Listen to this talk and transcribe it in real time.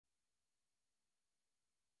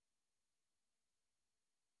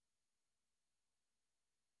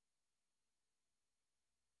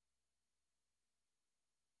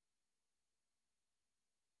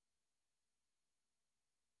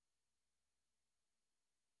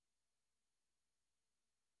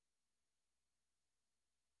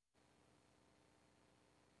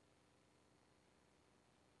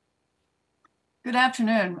Good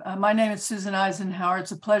afternoon. My name is Susan Eisenhower.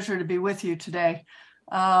 It's a pleasure to be with you today.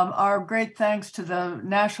 Our great thanks to the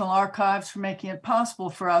National Archives for making it possible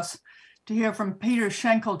for us to hear from Peter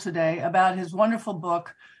Shinkle today about his wonderful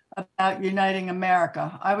book about uniting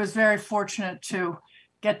America. I was very fortunate to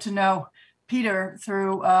get to know Peter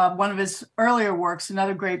through one of his earlier works,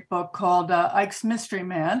 another great book called Ike's Mystery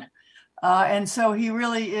Man. And so he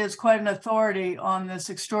really is quite an authority on this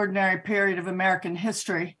extraordinary period of American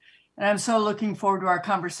history. And I'm so looking forward to our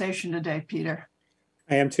conversation today, Peter.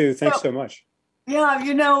 I am too. Thanks so much. Yeah,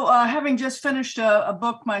 having just finished a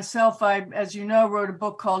book myself, I, as you know, wrote a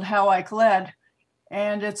book called How Ike Led.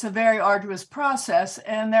 And it's a very arduous process.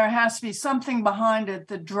 And there has to be something behind it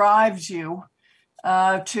that drives you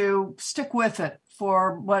to stick with it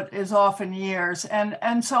for what is often years.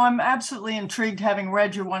 And so I'm absolutely intrigued, having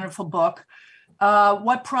read your wonderful book.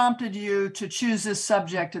 What prompted you to choose this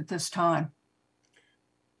subject at this time?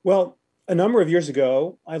 Well, a number of years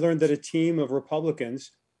ago, I learned that a team of Republicans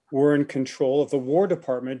were in control of the War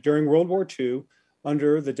Department during World War II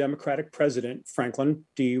under the Democratic President, Franklin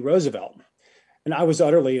D. Roosevelt. And I was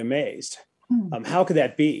utterly amazed. How could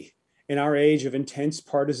that be? In our age of intense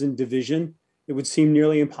partisan division, it would seem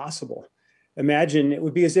nearly impossible. Imagine it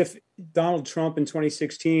would be as if Donald Trump in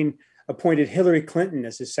 2016 appointed Hillary Clinton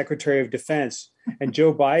as his Secretary of Defense and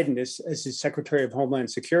Joe Biden as his Secretary of Homeland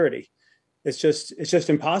Security. It's just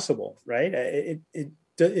impossible, right?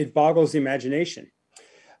 It boggles the imagination.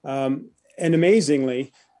 And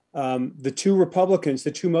amazingly, the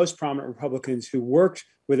two most prominent Republicans who worked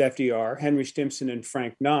with FDR, Henry Stimson and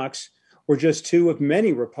Frank Knox, were just two of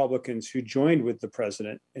many Republicans who joined with the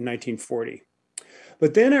president in 1940.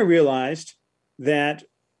 But then I realized that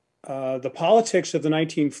the politics of the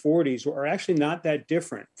 1940s were actually not that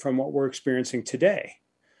different from what we're experiencing today.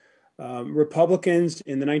 Republicans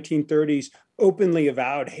in the 1930s openly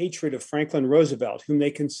avowed hatred of Franklin Roosevelt, whom they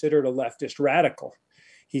considered a leftist radical.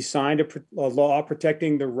 He signed a law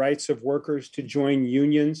protecting the rights of workers to join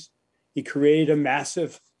unions. He created a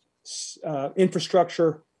massive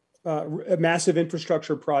infrastructure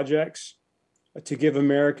projects to give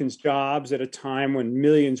Americans jobs at a time when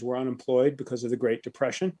millions were unemployed because of the Great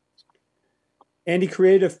Depression. And he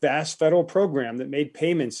created a vast federal program that made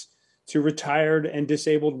payments to retired and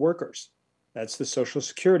disabled workers. That's the Social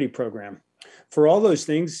Security program. For all those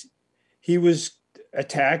things, he was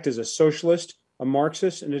attacked as a socialist, a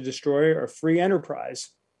Marxist, and a destroyer of free enterprise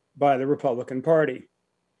by the Republican Party.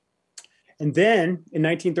 And then in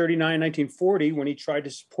 1939, 1940, when he tried to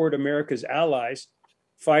support America's allies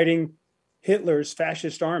fighting Hitler's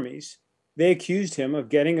fascist armies, they accused him of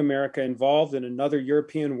getting America involved in another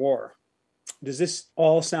European war. Does this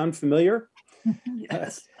all sound familiar?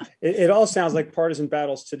 Yes. It all sounds like partisan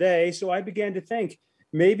battles today. So I began to think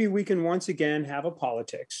maybe we can once again have a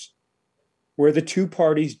politics where the two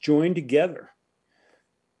parties join together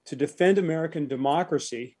to defend American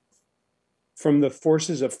democracy from the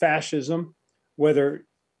forces of fascism, whether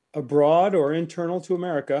abroad or internal to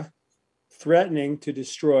America, threatening to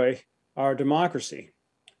destroy our democracy.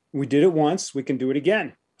 We did it once, we can do it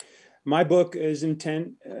again. My book is in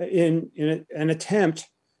an attempt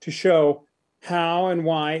to show how and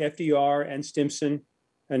why FDR and Stimson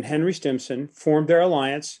and Henry Stimson formed their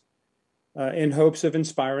alliance in hopes of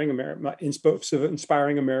inspiring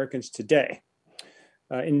Americans today.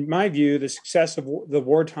 In my view, the success of the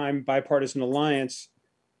wartime bipartisan alliance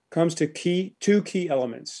comes to two key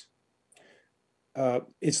elements.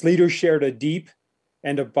 Its leaders shared a deep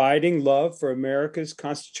and abiding love for America's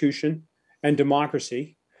Constitution and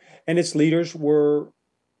democracy, and its leaders were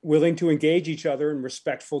willing to engage each other in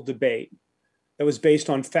respectful debate that was based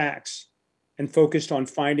on facts and focused on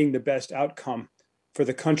finding the best outcome for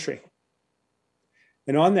the country.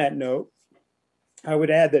 And on that note, I would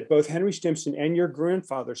add that both Henry Stimson and your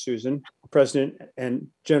grandfather, Susan, President and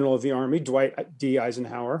General of the Army, Dwight D.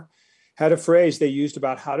 Eisenhower, had a phrase they used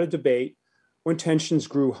about how to debate when tensions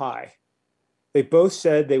grew high. They both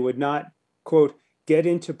said they would not, quote, get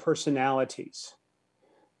into personalities.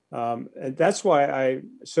 And that's why I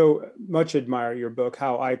so much admire your book,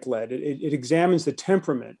 How Ike Led. It examines the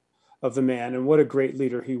temperament of the man and what a great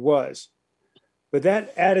leader he was. But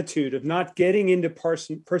that attitude of not getting into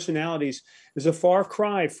personalities is a far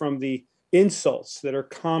cry from the insults that are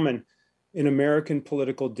common in American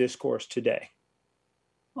political discourse today.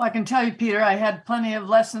 Well, I can tell you, Peter, I had plenty of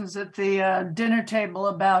lessons at the dinner table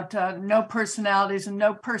about no personalities and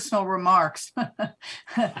no personal remarks.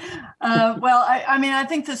 I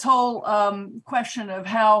think this whole question of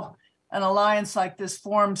how an alliance like this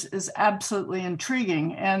forms is absolutely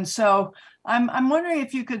intriguing. And so I'm wondering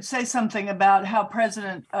if you could say something about how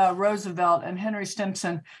President Roosevelt and Henry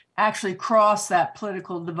Stimson actually crossed that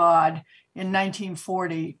political divide in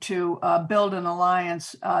 1940 to build an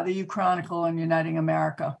alliance, the Uchronicle and Uniting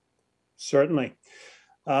America. Certainly.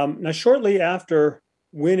 Now, shortly after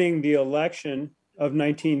winning the election of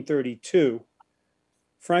 1932,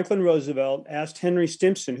 Franklin Roosevelt asked Henry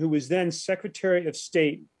Stimson, who was then Secretary of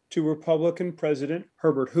State to Republican President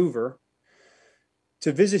Herbert Hoover,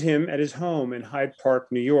 to visit him at his home in Hyde Park,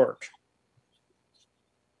 New York.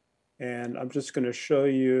 And I'm just going to show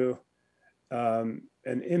you an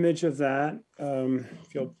image of that.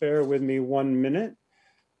 If you'll bear with me 1 minute.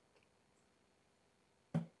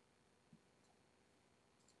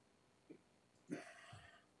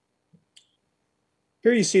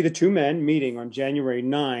 Here you see the two men meeting on January 9,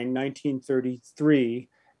 1933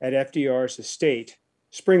 at FDR's estate,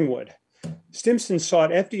 Springwood. Stimson sought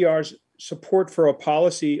FDR's support for a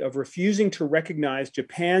policy of refusing to recognize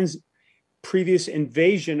Japan's previous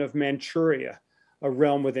invasion of Manchuria, a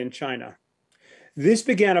realm within China. This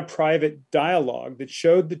began a private dialogue that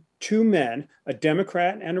showed the two men, a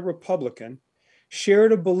Democrat and a Republican,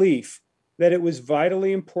 shared a belief that it was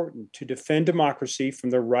vitally important to defend democracy from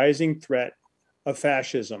the rising threat of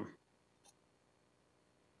fascism.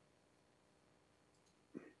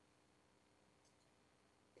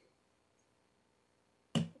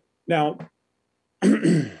 Now,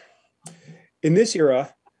 in this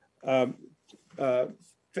era,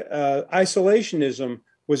 isolationism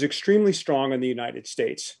was extremely strong in the United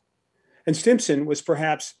States. And Stimson was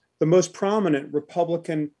perhaps the most prominent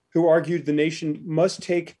Republican who argued the nation must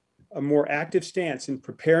take a more active stance in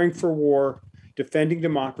preparing for war, defending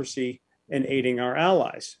democracy, and aiding our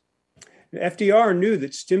allies. FDR knew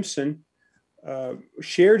that Stimson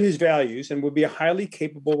shared his values and would be a highly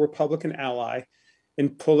capable Republican ally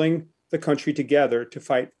in pulling the country together to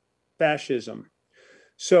fight fascism.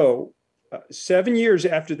 So 7 years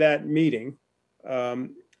after that meeting, FDR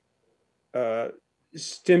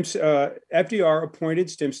appointed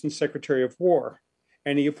Stimson Secretary of War,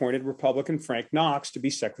 and he appointed Republican Frank Knox to be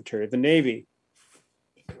Secretary of the Navy.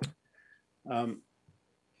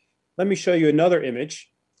 Let me show you another image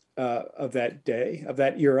of that day, of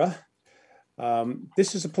that era.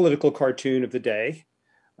 This is a political cartoon of the day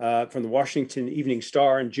from the Washington Evening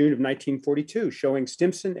Star in June of 1942, showing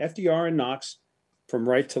Stimson, FDR, and Knox from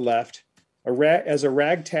right to left as a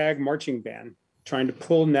ragtag marching band trying to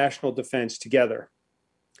pull national defense together.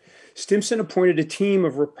 Stimson appointed a team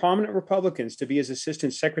of prominent Republicans to be his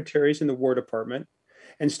assistant secretaries in the War Department,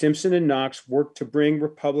 and Stimson and Knox worked to bring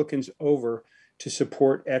Republicans over to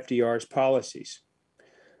support FDR's policies.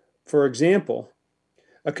 For example,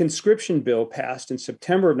 a conscription bill passed in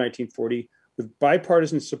September of 1940 with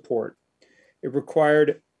bipartisan support. It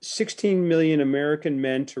required 16 million American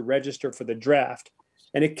men to register for the draft,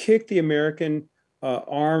 and it kicked the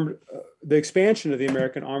the expansion of the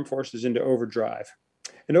American armed forces into overdrive.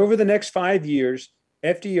 And over the next 5 years,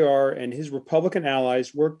 FDR and his Republican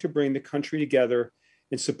allies worked to bring the country together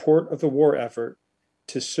in support of the war effort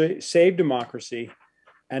to save democracy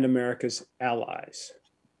and America's allies.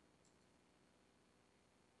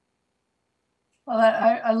 Well,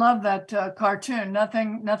 I love that cartoon.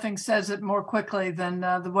 Nothing says it more quickly than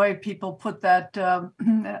the way people put that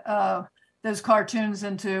those cartoons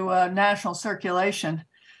into national circulation.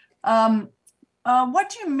 What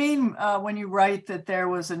do you mean when you write that there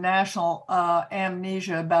was a national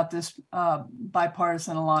amnesia about this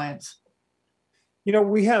bipartisan alliance? You know,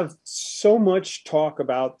 we have so much talk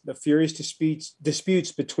about the furious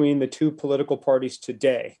disputes between the two political parties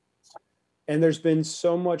today. And there's been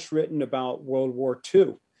so much written about World War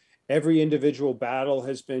II. Every individual battle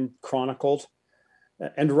has been chronicled,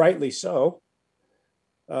 and rightly so.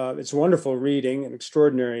 It's wonderful reading and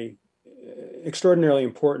extraordinarily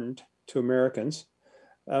important to Americans.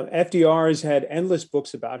 FDR has had endless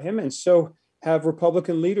books about him, and so have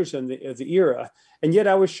Republican leaders of the era. And yet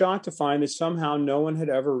I was shocked to find that somehow no one had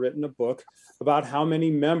ever written a book about how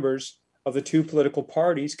many members of the two political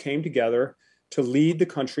parties came together to lead the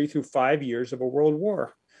country through 5 years of a world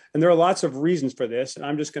war. And there are lots of reasons for this, and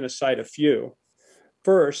I'm just going to cite a few.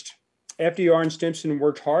 First, FDR and Stimson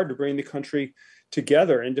worked hard to bring the country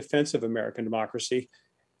together in defense of American democracy.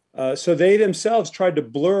 So they themselves tried to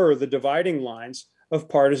blur the dividing lines of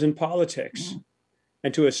partisan politics.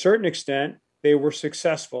 And to a certain extent, they were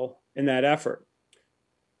successful in that effort.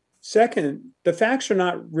 Second, the facts are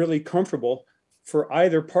not really comfortable for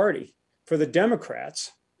either party. For the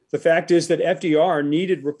Democrats, the fact is that FDR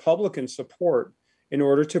needed Republican support in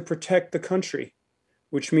order to protect the country,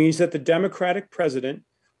 which means that the Democratic president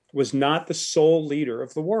was not the sole leader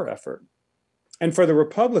of the war effort. And for the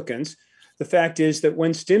Republicans, the fact is that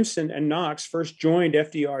when Stimson and Knox first joined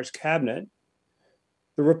FDR's cabinet,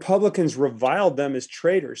 the Republicans reviled them as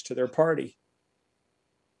traitors to their party.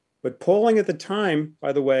 But polling at the time,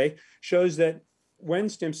 by the way, shows that when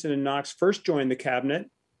Stimson and Knox first joined the cabinet,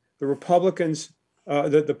 the Republicans,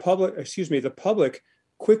 the public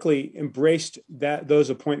quickly embraced those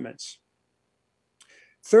appointments.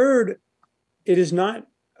 Third, this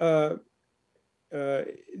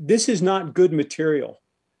is not good material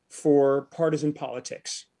for partisan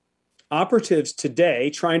politics. Operatives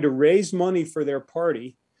today trying to raise money for their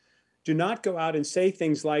party do not go out and say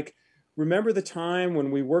things like, remember the time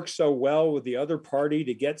when we worked so well with the other party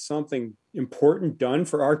to get something important done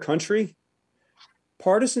for our country?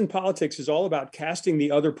 Partisan politics is all about casting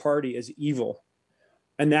the other party as evil,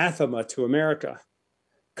 anathema to America.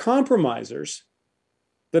 Compromisers,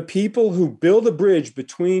 the people who build a bridge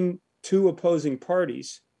between two opposing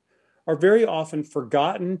parties, are very often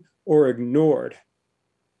forgotten or ignored,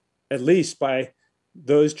 at least by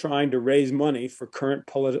those trying to raise money for current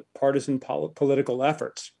partisan political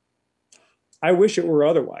efforts. I wish it were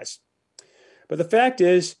otherwise. But the fact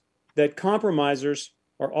is that compromisers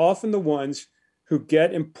are often the ones who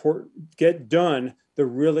get done the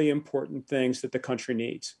really important things that the country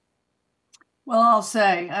needs. Well, I'll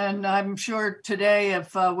say, and I'm sure today,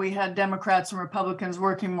 if we had Democrats and Republicans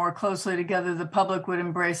working more closely together, the public would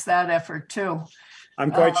embrace that effort too.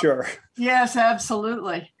 I'm quite sure. Yes,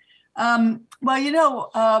 absolutely. Well,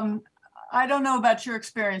 I don't know about your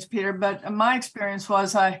experience, Peter, but my experience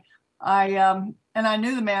was and I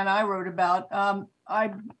knew the man I wrote about.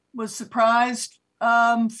 I was surprised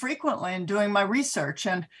frequently in doing my research,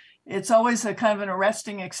 and it's always a kind of an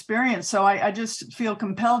arresting experience. So I just feel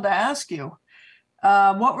compelled to ask you,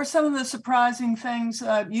 what were some of the surprising things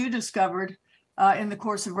you discovered in the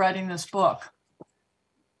course of writing this book?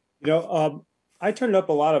 I turned up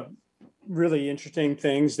a lot of really interesting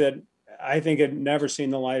things that I think had never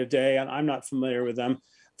seen the light of day, and I'm not familiar with them.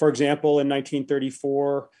 For example, in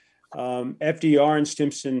 1934, FDR and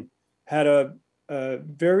Stimson had a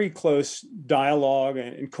very close dialogue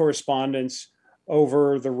and correspondence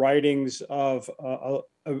over the writings of a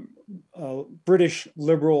British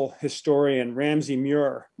liberal historian, Ramsay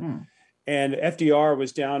Muir. And FDR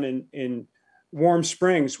was down in Warm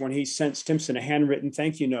Springs when he sent Stimson a handwritten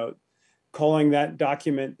thank you note, calling that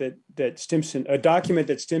document that Stimson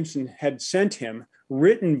had sent him,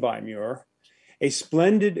 written by Muir, a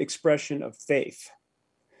splendid expression of faith.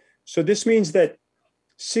 So this means that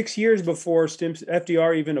 6 years before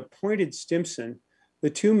FDR even appointed Stimson, the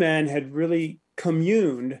two men had really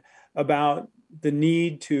communed about the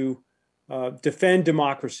need to defend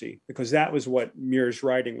democracy, because that was what Muir's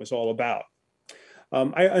writing was all about.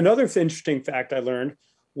 Another interesting fact I learned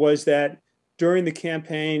was that during the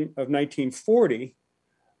campaign of 1940,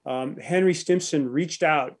 Henry Stimson reached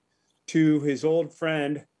out to his old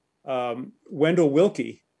friend, Wendell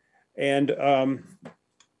Willkie. And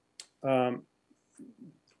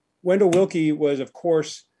Wendell Willkie was, of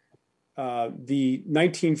course, the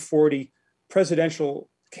 1940 presidential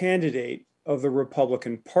candidate of the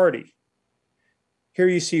Republican Party. Here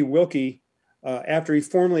you see Willkie, after he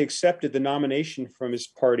formally accepted the nomination from his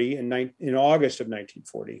party in August of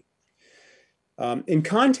 1940. In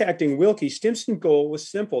contacting Willkie, Stimson's goal was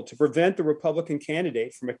simple: to prevent the Republican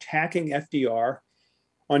candidate from attacking FDR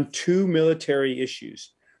on two military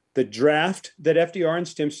issues: the draft that FDR and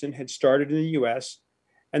Stimson had started in the US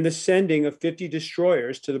and the sending of 50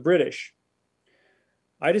 destroyers to the British.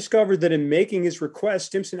 I discovered that in making his request,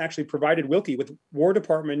 Stimson actually provided Willkie with War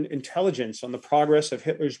Department intelligence on the progress of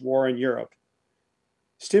Hitler's war in Europe.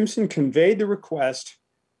 Stimson conveyed the request,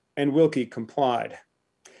 and Willkie complied.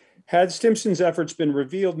 Had Stimson's efforts been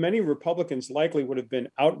revealed, many Republicans likely would have been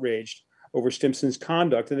outraged over Stimson's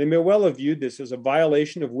conduct, and they may well have viewed this as a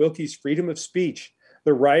violation of Willkie's freedom of speech,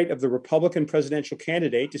 the right of the Republican presidential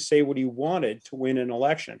candidate to say what he wanted to win an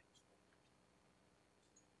election.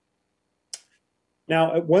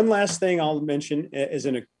 Now, one last thing I'll mention as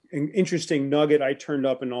an interesting nugget I turned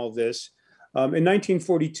up in all of this. In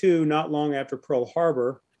 1942, not long after Pearl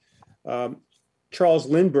Harbor, Charles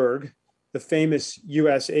Lindbergh, the famous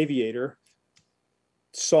US aviator,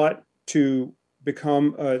 sought to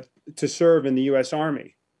serve in the US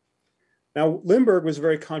Army. Now, Lindbergh was a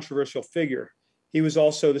very controversial figure. He was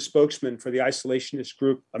also the spokesman for the isolationist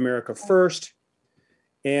group America First,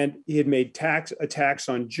 and he had made attacks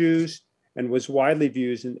on Jews and was widely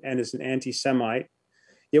viewed as an anti-Semite.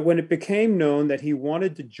 Yet when it became known that he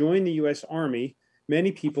wanted to join the US Army,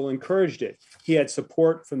 many people encouraged it. He had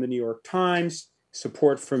support from the New York Times.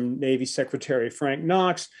 support from Navy Secretary Frank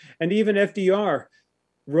Knox, and even FDR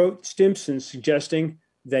wrote Stimson suggesting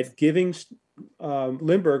that giving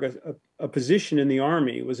Lindbergh a position in the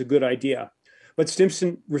Army was a good idea. But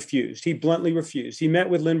Stimson refused. He bluntly refused. He met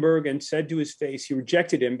with Lindbergh and said to his face he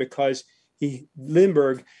rejected him because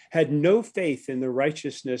Lindbergh had no faith in the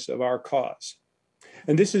righteousness of our cause.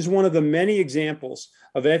 And this is one of the many examples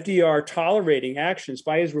of FDR tolerating actions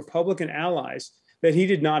by his Republican allies that he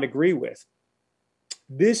did not agree with.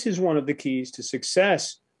 This is one of the keys to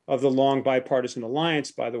success of the long bipartisan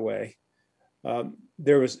alliance, by the way.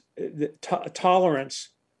 There was tolerance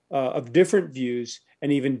of different views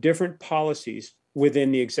and even different policies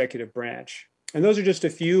within the executive branch. And those are just a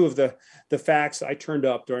few of the facts I turned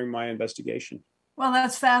up during my investigation. Well,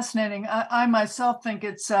 that's fascinating. I myself think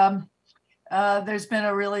it's there's been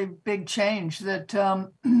a really big change that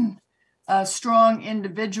strong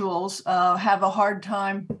individuals have a hard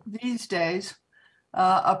time these days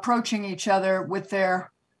approaching each other with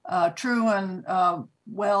their true and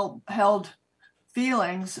well-held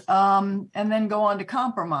feelings, and then go on to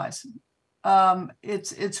compromise.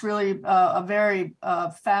 It's really a very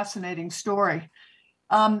fascinating story.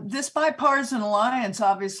 This bipartisan alliance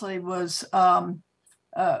obviously was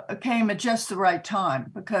came at just the right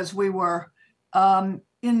time because we were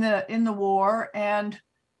in the war. And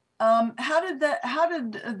how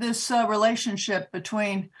did this relationship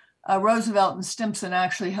between Roosevelt and Stimson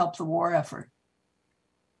actually help the war effort?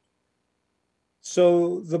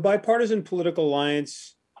 So the bipartisan political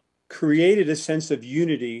alliance created a sense of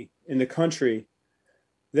unity in the country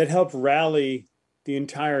that helped rally the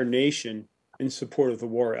entire nation in support of the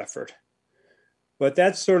war effort. But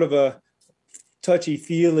that's sort of a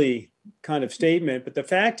touchy-feely kind of statement. But the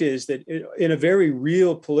fact is that in a very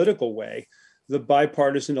real political way, the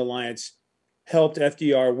bipartisan alliance helped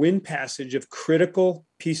FDR win passage of critical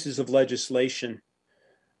pieces of legislation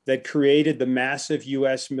that created the massive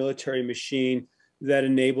US military machine that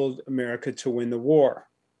enabled America to win the war.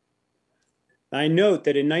 I note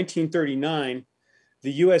that in 1939,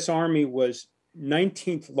 the US Army was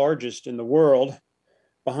 19th largest in the world,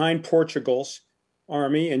 behind Portugal's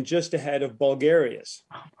army and just ahead of Bulgaria's.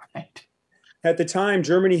 Oh, right. At the time,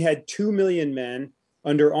 Germany had 2 million men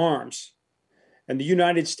under arms, and the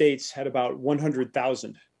United States had about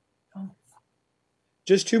 100,000. Oh.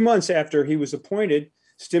 Just 2 months after he was appointed,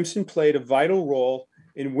 Stimson played a vital role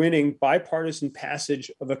in winning bipartisan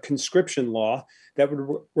passage of a conscription law that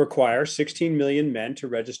would require 16 million men to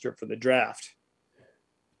register for the draft.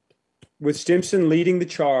 With Stimson leading the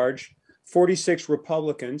charge, 46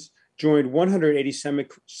 Republicans joined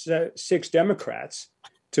 186 Democrats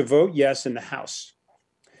to vote yes in the House.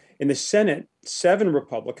 In the Senate, 7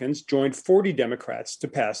 Republicans joined 40 Democrats to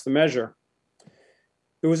pass the measure.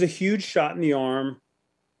 It was a huge shot in the arm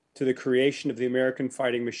to the creation of the American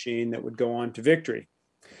fighting machine that would go on to victory.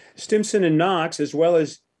 Stimson and Knox, as well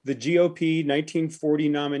as the GOP 1940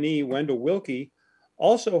 nominee Wendell Willkie,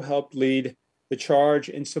 also helped lead the charge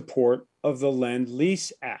in support of the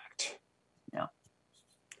Lend-Lease Act. Yeah.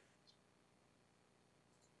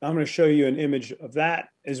 I'm going to show you an image of that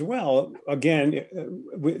as well, again,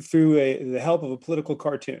 through the help of a political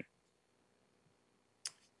cartoon.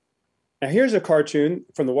 Now, here's a cartoon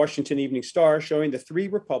from the Washington Evening Star showing the 3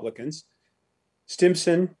 Republicans,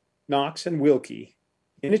 Stimson, Knox, and Willkie,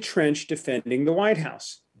 in a trench defending the White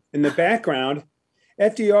House. In the background,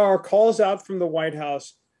 FDR calls out from the White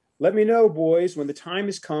House, "Let me know, boys, when the time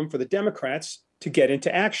has come for the Democrats to get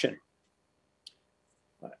into action."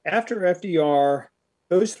 After FDR,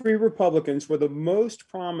 those 3 Republicans were the most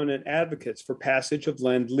prominent advocates for passage of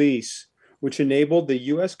Lend-Lease, which enabled the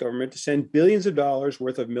US government to send billions of dollars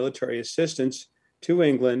worth of military assistance to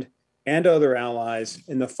England and other allies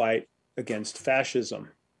in the fight against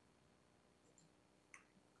fascism.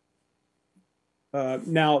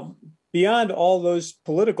 Now, beyond all those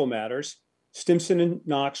political matters, Stimson and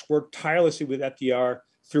Knox worked tirelessly with FDR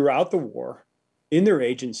throughout the war in their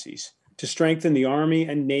agencies to strengthen the Army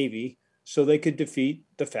and Navy so they could defeat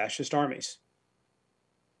the fascist armies.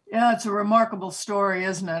 Yeah, it's a remarkable story,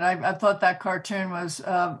 isn't it? I thought that cartoon was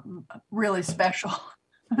really special.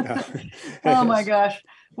 Yeah. Oh my gosh.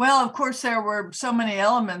 Well, of course, there were so many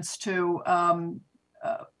elements to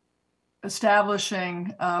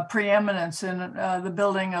establishing preeminence in the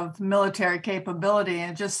building of military capability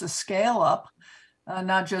and just the scale up,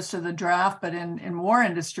 not just of the draft, but in war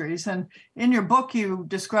industries. And in your book, you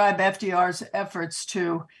describe FDR's efforts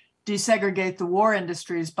to desegregate the war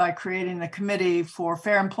industries by creating the Committee for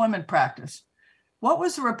Fair Employment Practice. What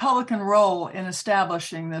was the Republican role in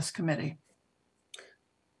establishing this committee?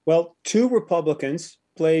 Well, 2 Republicans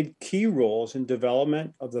played key roles in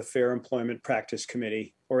development of the Fair Employment Practice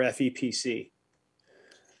Committee, or FEPC.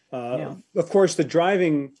 Of course, the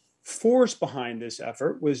driving force behind this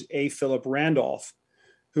effort was A. Philip Randolph,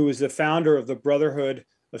 who was the founder of the Brotherhood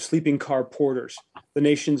of Sleeping Car Porters, the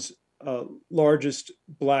nation's largest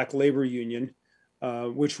Black labor union,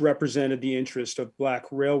 which represented the interest of Black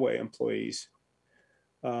railway employees.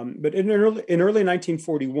 But in early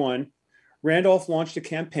 1941, Randolph launched a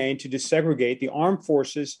campaign to desegregate the armed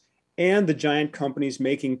forces and the giant companies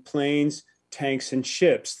making planes, tanks, and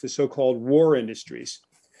ships, the so-called war industries.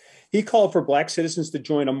 He called for Black citizens to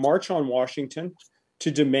join a march on Washington to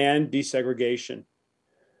demand desegregation.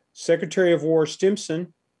 Secretary of War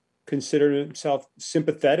Stimson considered himself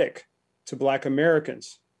sympathetic to Black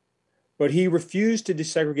Americans, but he refused to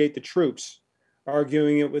desegregate the troops,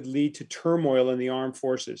 arguing it would lead to turmoil in the armed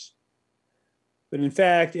forces. But in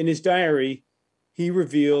fact, in his diary, he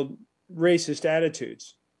revealed racist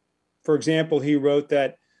attitudes. For example, he wrote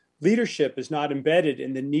that leadership is not embedded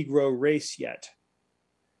in the Negro race yet.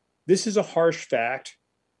 This is a harsh fact.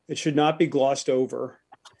 It should not be glossed over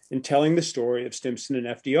in telling the story of Stimson and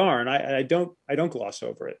FDR, and I don't gloss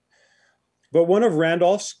over it. But one of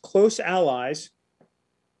Randolph's close allies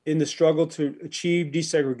in the struggle to achieve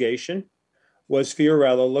desegregation was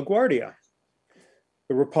Fiorello LaGuardia,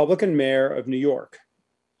 the Republican mayor of New York.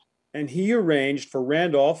 And he arranged for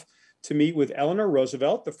Randolph to meet with Eleanor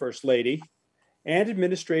Roosevelt, the First Lady, and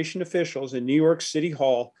administration officials in New York City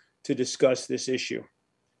Hall to discuss this issue.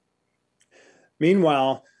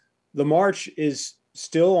 Meanwhile, the march is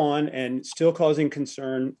still on and still causing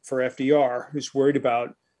concern for FDR, who's worried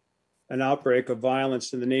about an outbreak of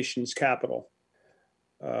violence in the nation's capital.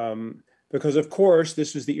 Because, of course,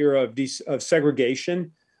 this was the era of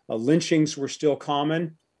segregation. Lynchings were still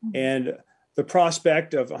common, and the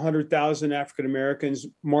prospect of 100,000 African Americans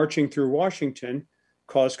marching through Washington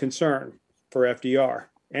caused concern for FDR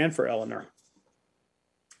and for Eleanor.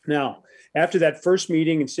 Now, after that first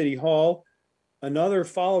meeting in City Hall, another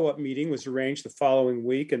follow-up meeting was arranged the following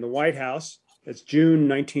week in the White House. That's June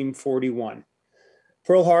 1941.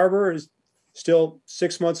 Pearl Harbor is still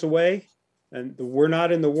 6 months away, and we're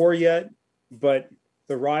not in the war yet, but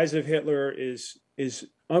the rise of Hitler is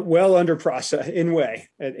well under process,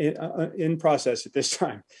 in process at this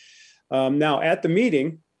time. Now, at the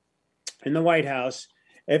meeting in the White House,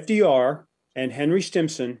 FDR and Henry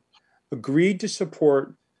Stimson agreed to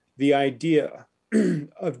support the idea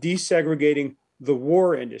of desegregating the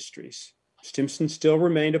war industries. Stimson still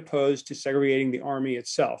remained opposed to segregating the Army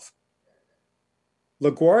itself.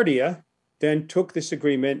 LaGuardia then took this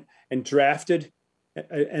agreement and drafted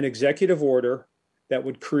an executive order that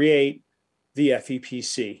would create the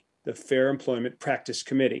FEPC, the Fair Employment Practice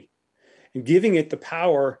Committee, and giving it the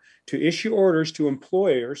power to issue orders to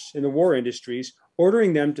employers in the war industries,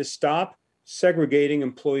 ordering them to stop segregating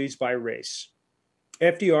employees by race.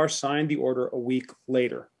 FDR signed the order a week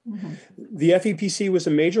later. Mm-hmm. The FEPC was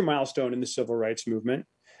a major milestone in the civil rights movement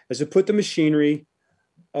as it put the machinery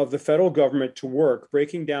of the federal government to work,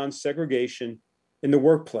 breaking down segregation in the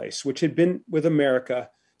workplace, which had been with America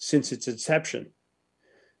since its inception.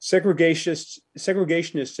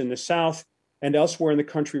 Segregationists in the South and elsewhere in the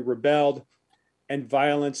country rebelled, and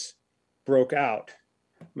violence broke out.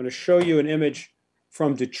 I'm going to show you an image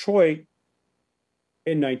from Detroit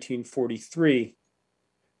in 1943.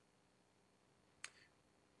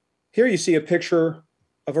 Here you see a picture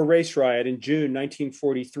of a race riot in June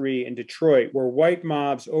 1943 in Detroit, where white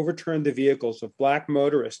mobs overturned the vehicles of Black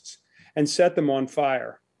motorists and set them on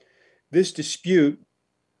fire. This dispute,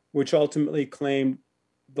 which ultimately claimed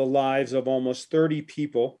the lives of almost 30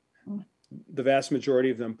 people, the vast majority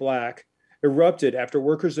of them Black, erupted after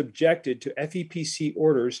workers objected to FEPC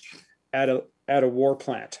orders at a war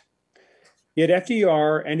plant. Yet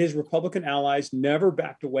FDR and his Republican allies never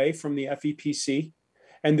backed away from the FEPC,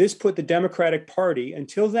 and this put the Democratic Party,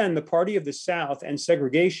 until then the party of the South and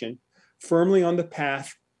segregation, firmly on the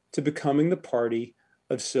path to becoming the party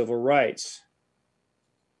of civil rights.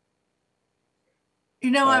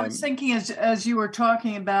 You know, I was thinking as you were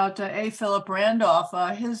talking about A. Philip Randolph,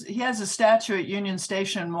 he has a statue at Union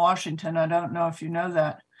Station in Washington. I don't know if you know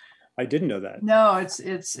that. I didn't know that. No,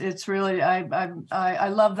 it's really, I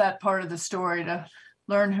love that part of the story, to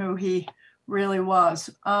learn who he really was.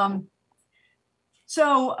 You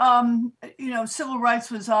know, civil rights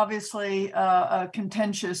was obviously a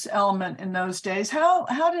contentious element in those days.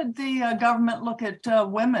 How did the government look at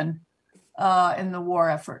women in the war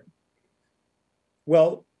effort?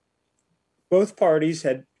 Well, both parties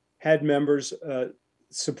had members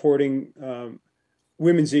supporting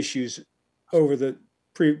women's issues over the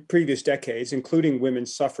previous decades, including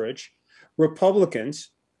women's suffrage. Republicans,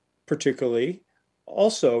 particularly,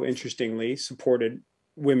 also interestingly supported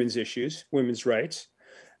women's issues, women's rights.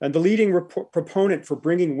 And the leading proponent for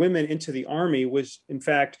bringing women into the Army was, in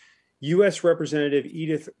fact, U.S. Representative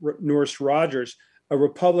Edith Nourse Rogers, a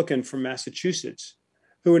Republican from Massachusetts,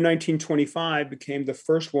 who in 1925 became the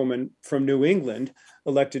first woman from New England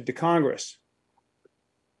elected to Congress.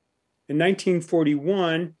 In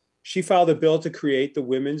 1941, she filed a bill to create the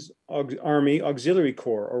Women's Army Auxiliary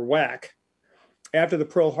Corps, or WAC. After the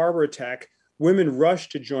Pearl Harbor attack, women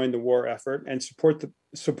rushed to join the war effort and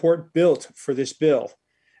support built for this bill.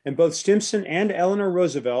 And both Stimson and Eleanor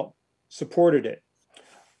Roosevelt supported it.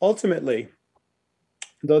 Ultimately,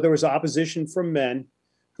 though there was opposition from men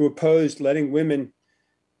who opposed letting women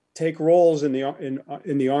take roles in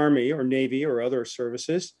the Army or Navy or other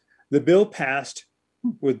services, the bill passed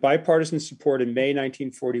with bipartisan support in May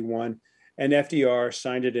 1941, and FDR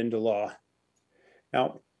signed it into law.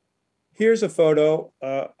 Now, here's a photo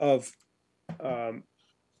of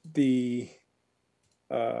the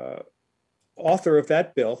author of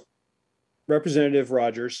that bill, Representative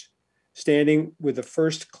Rogers, standing with the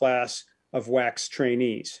first class of WAC's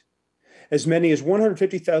trainees. As many as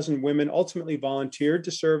 150,000 women ultimately volunteered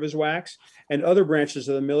to serve as WACs, and other branches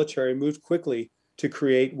of the military moved quickly to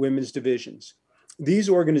create women's divisions. These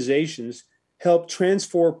organizations helped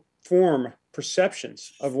transform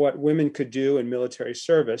perceptions of what women could do in military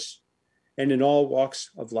service and in all walks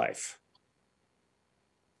of life.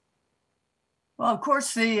 Well, of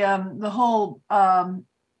course, the whole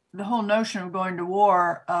notion of going to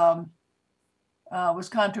war was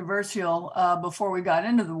controversial before we got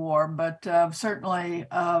into the war, but certainly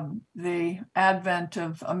the advent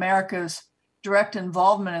of America's direct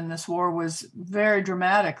involvement in this war was very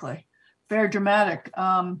dramatic.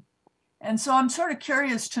 And so I'm sort of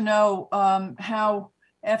curious to know how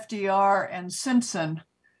FDR and Stimson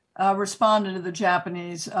responded to the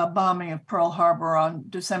Japanese bombing of Pearl Harbor on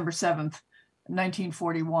December 7th,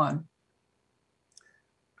 1941.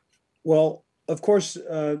 Well, of course,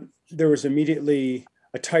 there was immediately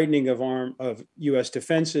a tightening of U.S.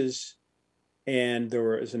 defenses, and there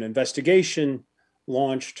was an investigation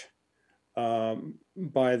launched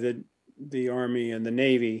by the Army and the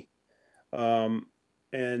Navy, and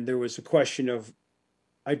there was a question of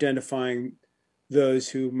identifying those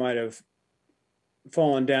who might have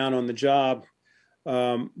fallen down on the job.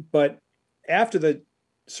 But after the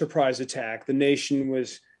surprise attack, the nation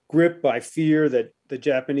was gripped by fear that the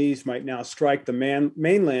Japanese might now strike the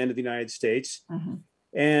mainland of the United States. Mm-hmm.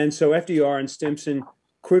 And so FDR and Stimson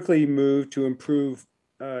quickly moved to improve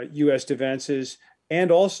U.S. defenses,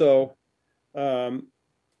 and also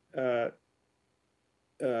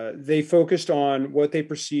they focused on what they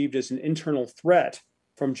perceived as an internal threat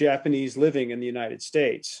from Japanese living in the United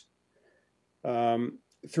States.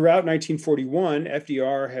 Throughout 1941,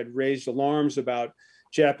 FDR had raised alarms about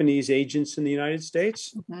Japanese agents in the United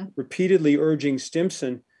States, mm-hmm. repeatedly urging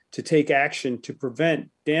Stimson to take action to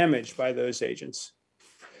prevent damage by those agents.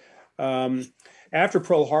 After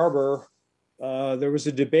Pearl Harbor, there was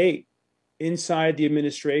a debate inside the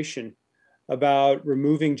administration about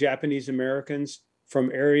removing Japanese Americans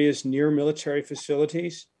from areas near military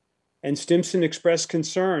facilities, and Stimson expressed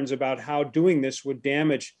concerns about how doing this would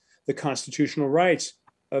damage the constitutional rights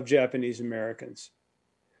of Japanese Americans.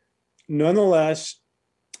 Nonetheless,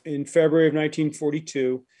 in February of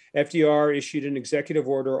 1942, FDR issued an executive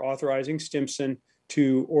order authorizing Stimson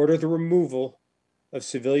to order the removal of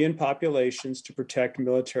civilian populations to protect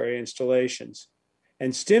military installations.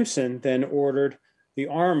 And Stimson then ordered the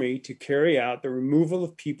Army to carry out the removal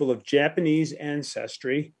of people of Japanese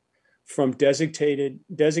ancestry from designated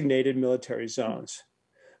military zones.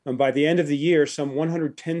 And by the end of the year, some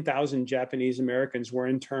 110,000 Japanese Americans were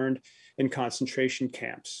interned in concentration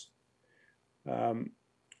camps. Let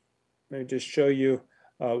me just show you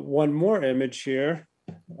one more image here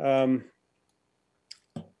from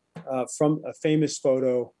a famous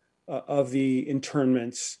photo of the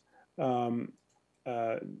internments.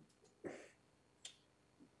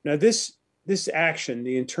 Now, this action,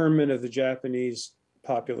 the internment of the Japanese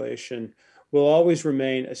population, will always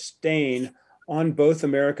remain a stain on both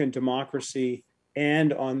American democracy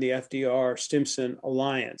and on the FDR-Stimson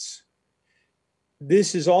alliance.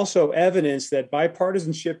 This is also evidence that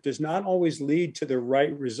bipartisanship does not always lead to the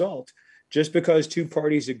right result. Just because two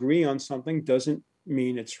parties agree on something doesn't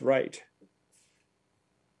mean it's right.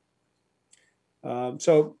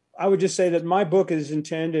 So I would just say that my book is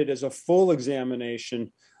intended as a full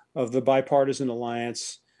examination of the bipartisan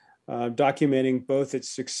alliance, documenting both its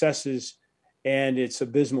successes and its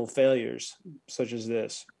abysmal failures, such as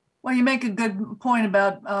this. Well, you make a good point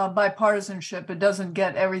about bipartisanship. It doesn't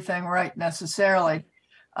get everything right necessarily.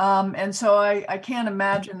 And so I can't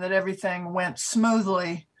imagine that everything went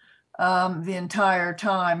smoothly the entire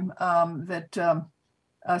time that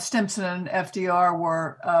Stimson and FDR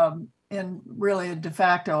were in really a de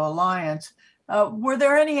facto alliance. Were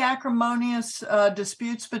there any acrimonious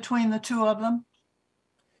disputes between the two of them?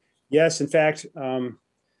 Yes, in fact,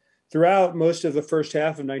 throughout most of the first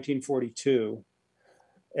half of 1942,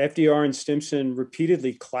 FDR and Stimson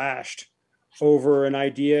repeatedly clashed over an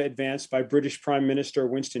idea advanced by British Prime Minister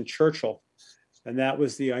Winston Churchill, and that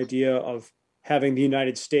was the idea of having the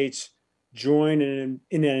United States join in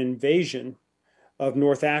an invasion of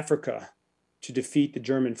North Africa to defeat the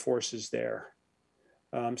German forces there.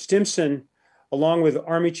 Stimson, along with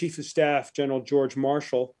Army Chief of Staff General George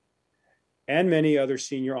Marshall, and many other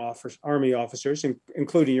senior Army officers,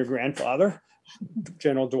 including your grandfather,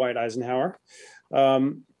 General Dwight Eisenhower,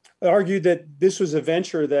 argued that this was a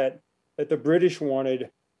venture that the British wanted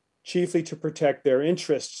chiefly to protect their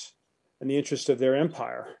interests and the interests of their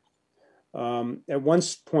empire. At one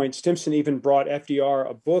point, Stimson even brought FDR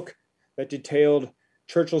a book that detailed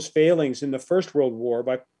Churchill's failings in the First World War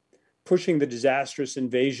by pushing the disastrous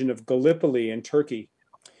invasion of Gallipoli in Turkey.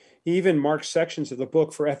 He even marked sections of the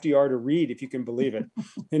book for FDR to read, if you can believe it,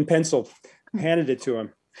 in pencil, handed it to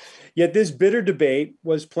him. Yet this bitter debate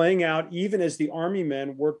was playing out even as the Army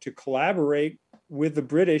men worked to collaborate with the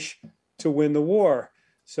British to win the war.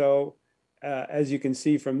 So as you can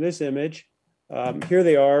see from this image, here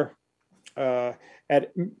they are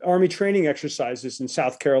at Army training exercises in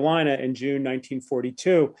South Carolina in June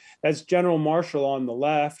 1942. That's General Marshall on the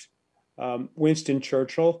left, Winston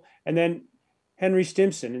Churchill, and then Henry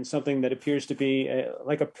Stimson in something that appears to be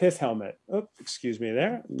like a pith helmet. Oh, excuse me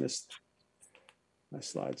there. My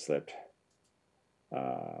slide slipped.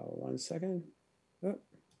 1 second.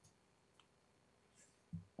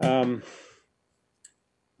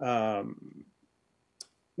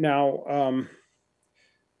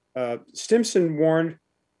 Stimson warned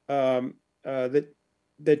that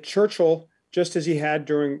Churchill, just as he had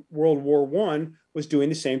during World War I, was doing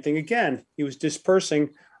the same thing again. He was dispersing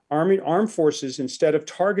armed forces instead of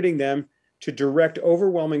targeting them to direct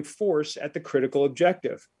overwhelming force at the critical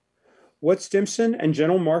objective. What Stimson and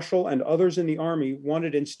General Marshall and others in the Army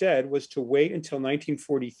wanted instead was to wait until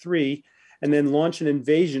 1943 and then launch an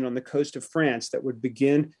invasion on the coast of France that would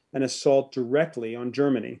begin an assault directly on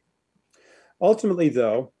Germany. Ultimately,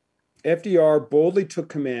 though, FDR boldly took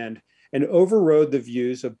command and overrode the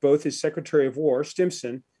views of both his Secretary of War,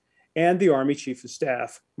 Stimson, and the Army Chief of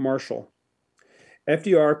Staff, Marshall.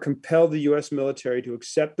 FDR compelled the US military to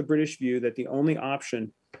accept the British view that the only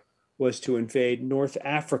option was to invade North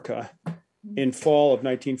Africa in fall of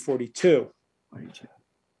 1942.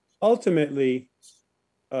 Ultimately,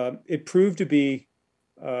 it proved to be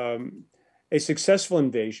a successful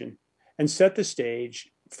invasion and set the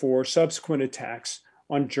stage for subsequent attacks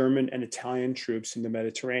on German and Italian troops in the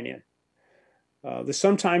Mediterranean. The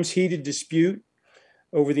sometimes heated dispute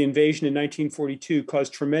over the invasion in 1942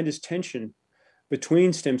 caused tremendous tension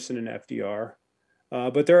between Stimson and FDR,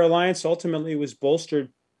 but their alliance ultimately was bolstered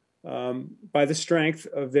by the strength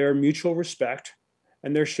of their mutual respect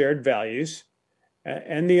and their shared values,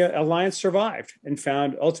 and the alliance survived and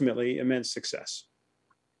found ultimately immense success.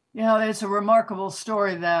 Yeah, it's a remarkable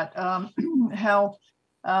story that how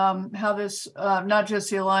this, not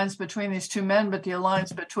just the alliance between these two men, but the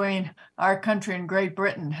alliance between our country and Great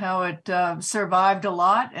Britain, how it survived a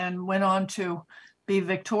lot and went on to be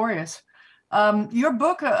victorious. Your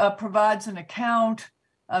book provides an account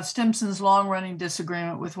of Stimson's long-running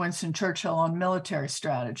disagreement with Winston Churchill on military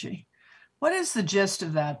strategy. What is the gist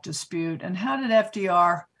of that dispute, and how did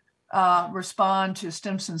FDR respond to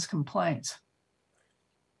Stimson's complaints?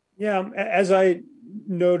 Yeah, as I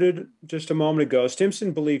noted just a moment ago,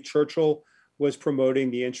 Stimson believed Churchill was promoting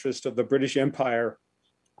the interest of the British Empire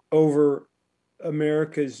over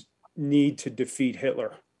America's need to defeat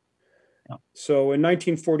Hitler. Yeah. So in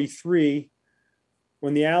 1943,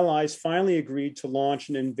 when the Allies finally agreed to launch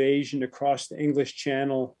an invasion across the English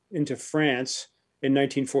Channel into France in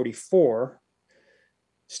 1944,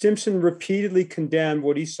 Stimson repeatedly condemned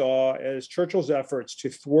what he saw as Churchill's efforts to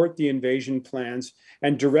thwart the invasion plans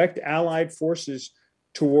and direct Allied forces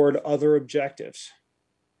toward other objectives.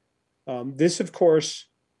 This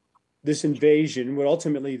invasion would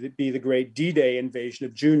ultimately be the Great D-Day invasion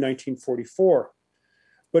of June 1944.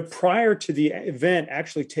 But prior to the event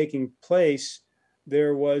actually taking place,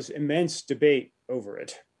 there was immense debate over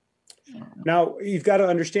it. Now, you've got to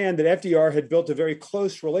understand that FDR had built a very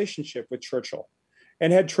close relationship with Churchill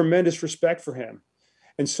and had tremendous respect for him.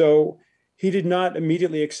 And so he did not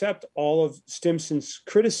immediately accept all of Stimson's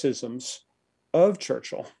criticisms of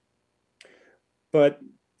Churchill, but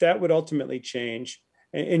that would ultimately change.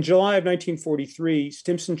 In July of 1943,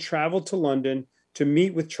 Stimson traveled to London to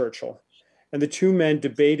meet with Churchill, and the two men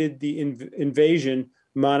debated the invasion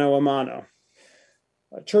mano a mano.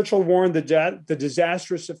 Churchill warned the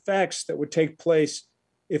disastrous effects that would take place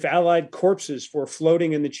if Allied corpses were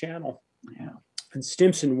floating in the Channel. Yeah. And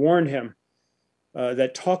Stimson warned him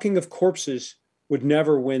that talking of corpses would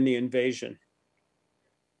never win the invasion.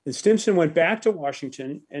 And Stimson went back to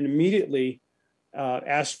Washington and immediately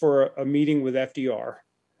asked for a meeting with FDR.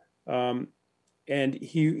 And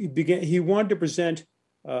he wanted to present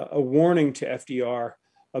a warning to FDR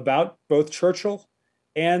about both Churchill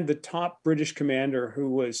and the top British commander who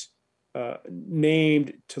was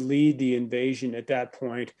named to lead the invasion at that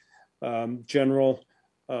point, General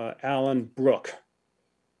Alan Brooke.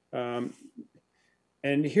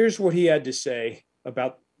 And here's what he had to say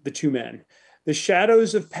about the two men. The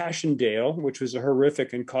shadows of Passchendaele, which was a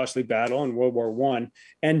horrific and costly battle in World War I,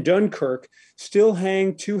 and Dunkirk still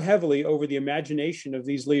hang too heavily over the imagination of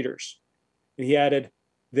these leaders. And he added,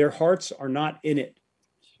 their hearts are not in it.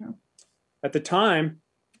 Sure. At the time,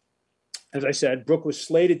 as I said, Brooke was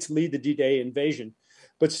slated to lead the D-Day invasion,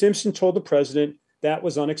 but Stimson told the president that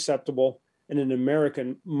was unacceptable and an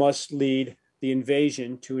American must lead the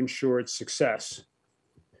invasion to ensure its success.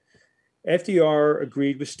 FDR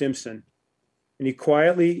agreed with Stimson, and he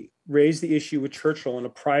quietly raised the issue with Churchill in a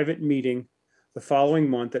private meeting the following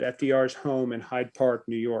month at FDR's home in Hyde Park,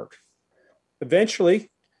 New York.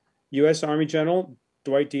 Eventually, U.S. Army General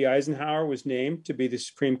Dwight D. Eisenhower was named to be the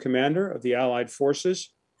Supreme Commander of the Allied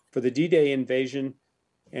forces for the D-Day invasion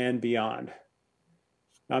and beyond.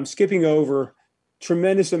 Now, I'm skipping over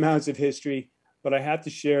tremendous amounts of history, but I have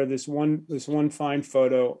to share this one fine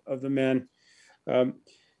photo of the men.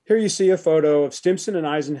 Here you see a photo of Stimson and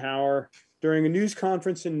Eisenhower during a news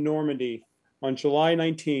conference in Normandy on July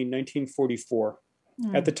 19, 1944.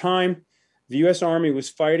 At the time, the U.S. Army was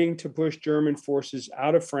fighting to push German forces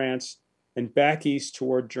out of France and back east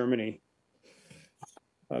toward Germany.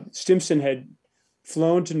 Stimson had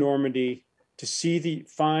flown to Normandy to see the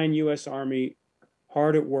fine U.S. Army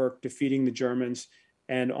hard at work defeating the Germans.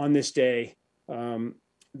 And on this day,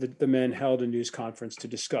 the men held a news conference to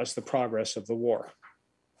discuss the progress of the war.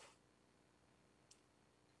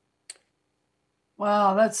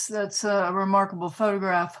 Wow, that's a remarkable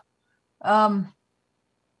photograph. Well,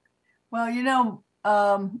 you know,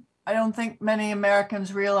 I don't think many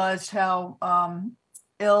Americans realized how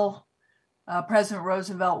ill President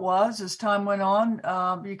Roosevelt was as time went on.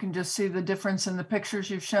 You can just see the difference in the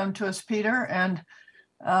pictures you've shown to us, Peter. And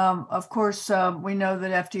of course, we know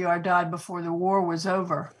that FDR died before the war was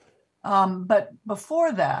over. But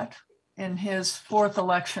before that, in his fourth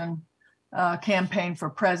election campaign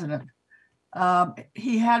for president,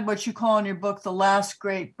 he had what you call in your book the last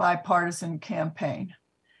great bipartisan campaign.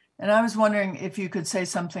 And I was wondering if you could say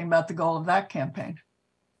something about the goal of that campaign.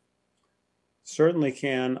 Certainly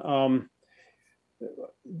can.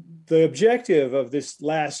 The objective of this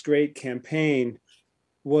last great campaign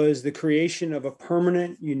was the creation of a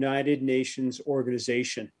permanent United Nations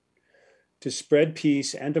organization to spread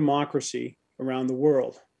peace and democracy around the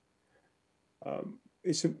world.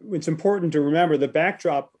 It's important to remember the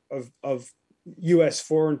backdrop of U.S.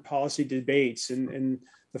 foreign policy debates in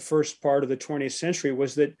the first part of the 20th century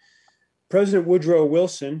was that President Woodrow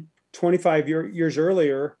Wilson, 25 years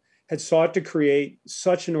earlier, had sought to create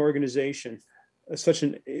such an organization, such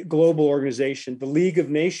a global organization, the League of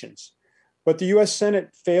Nations. But the U.S.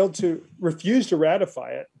 Senate refused to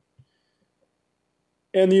ratify it,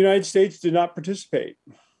 and the United States did not participate.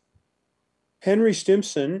 Henry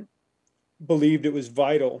Stimson believed it was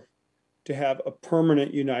vital to have a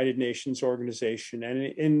permanent United Nations organization. And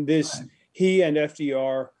in this, right, he and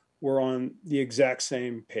FDR were on the exact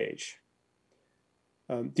same page.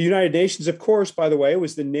 The United Nations, of course, by the way,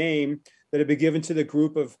 was the name that had been given to the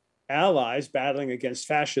group of allies battling against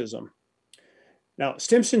fascism. Now,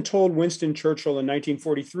 Stimson told Winston Churchill in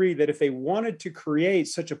 1943 that if they wanted to create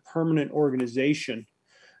such a permanent organization,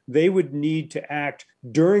 they would need to act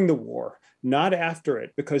during the war, not after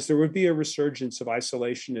it, because there would be a resurgence of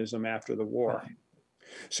isolationism after the war. Right.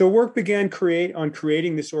 So work began on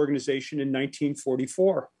creating this organization in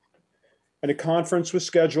 1944, and a conference was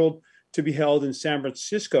scheduled to be held in San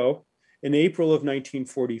Francisco in April of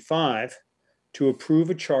 1945 to approve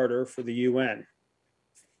a charter for the UN.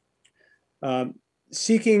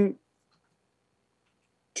 Seeking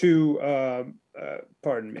to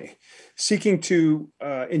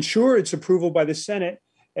ensure its approval by the Senate,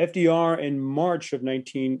 FDR in March of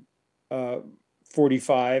 1945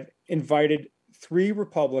 1945 invited 3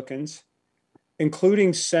 Republicans,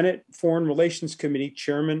 including Senate Foreign Relations Committee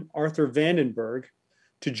Chairman Arthur Vandenberg,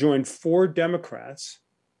 to join 4 Democrats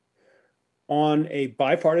on a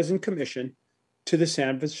bipartisan commission to the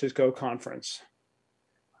San Francisco conference.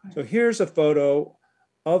 So here's a photo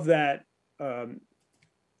of that.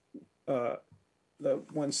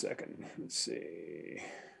 One second, let's see.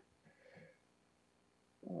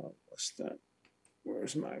 What's that?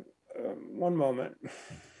 Where's my, one moment.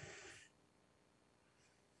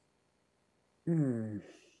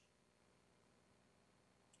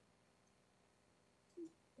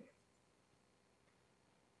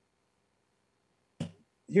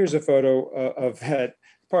 Here's a photo of that.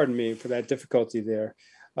 Pardon me for that difficulty there.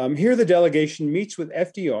 Here the delegation meets with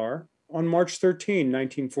FDR on March 13,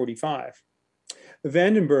 1945.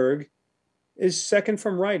 Vandenberg is second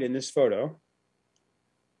from right in this photo.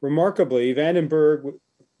 Remarkably, Vandenberg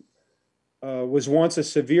was once a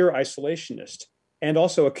severe isolationist and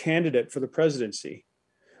also a candidate for the presidency,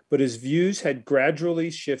 but his views had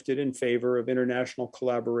gradually shifted in favor of international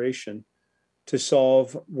collaboration to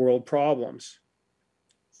solve world problems.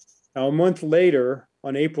 Now, a month later,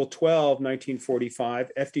 on April 12,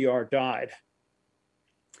 1945, FDR died.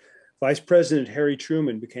 Vice President Harry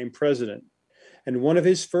Truman became president, and one of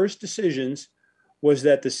his first decisions was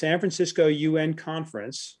that the San Francisco UN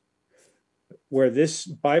conference, where this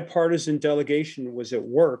bipartisan delegation was at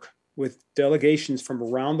work with delegations from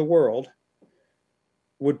around the world,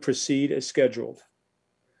 would proceed as scheduled.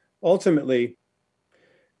 Ultimately,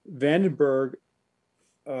 Vandenberg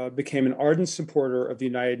became an ardent supporter of the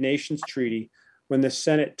United Nations Treaty when the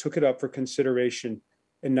Senate took it up for consideration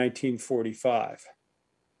in 1945.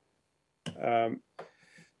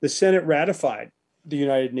 The Senate ratified the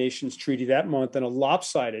United Nations Treaty that month in a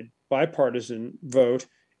lopsided bipartisan vote,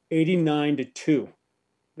 89-2.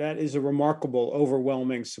 That is a remarkable,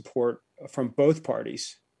 overwhelming support from both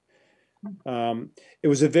parties. It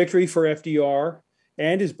was a victory for FDR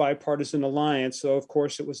and his bipartisan alliance, though of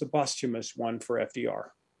course it was a posthumous one for FDR.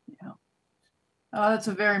 Yeah, that's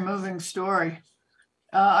a very moving story.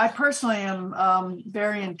 I personally am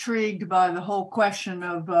very intrigued by the whole question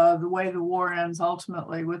of the way the war ends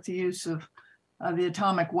ultimately with the use of the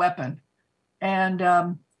atomic weapon.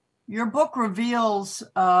 And your book reveals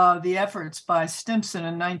the efforts by Stimson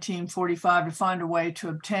in 1945 to find a way to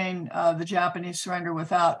obtain the Japanese surrender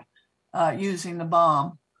without using the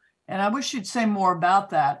bomb. And I wish you'd say more about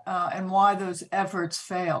that and why those efforts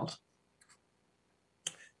failed.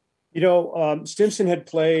 You know, Stimson had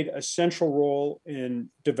played a central role in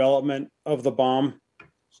development of the bomb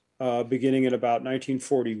beginning in about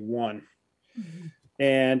 1941. Mm-hmm.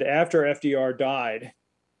 And after FDR died,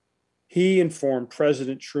 he informed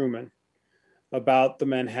President Truman about the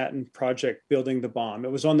Manhattan Project building the bomb.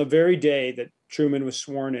 It was on the very day that Truman was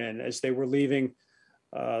sworn in, as they were leaving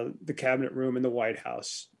the cabinet room in the White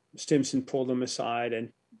House. Stimson pulled him aside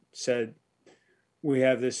and said, "We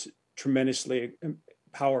have this tremendously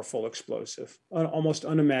powerful explosive, almost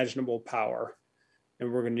unimaginable power,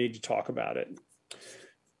 and we're going to need to talk about it."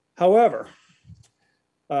 However,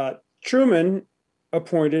 Truman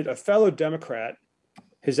appointed a fellow Democrat,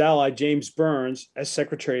 his ally James Burns, as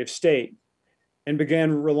Secretary of State, and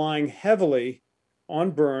began relying heavily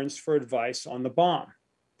on Burns for advice on the bomb.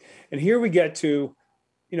 And here we get to,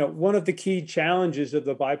 you know, one of the key challenges of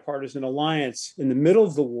the bipartisan alliance in the middle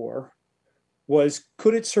of the war was,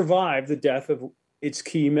 could it survive the death of its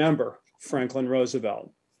key member, Franklin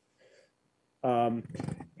Roosevelt?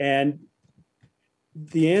 And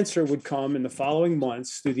the answer would come in the following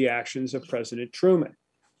months through the actions of President Truman.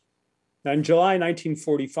 Now, in July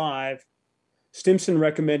 1945, Stimson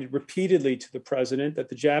recommended repeatedly to the president that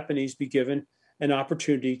the Japanese be given an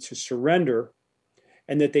opportunity to surrender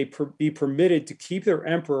and that they be permitted to keep their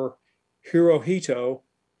emperor, Hirohito,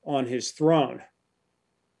 on his throne.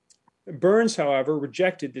 Burns, however,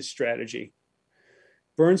 rejected this strategy.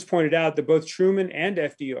 Burns pointed out that both Truman and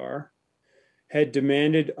FDR had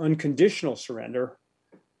demanded unconditional surrender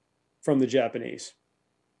from the Japanese.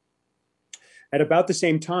 At about the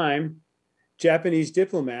same time, Japanese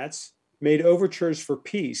diplomats made overtures for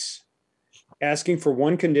peace, asking for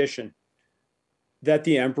one condition: that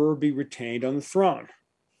the emperor be retained on the throne.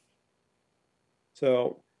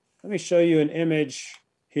 So let me show you an image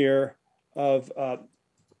here of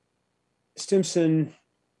Stimson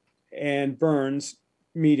and Burns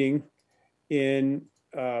meeting in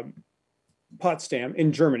Potsdam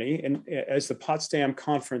in Germany, and as the Potsdam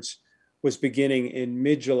Conference was beginning in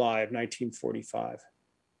mid-July of 1945.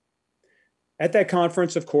 At that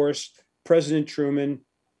conference, of course, President Truman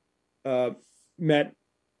met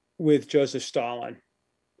with Joseph Stalin.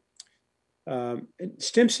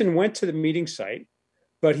 Stimson went to the meeting site,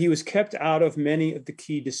 but he was kept out of many of the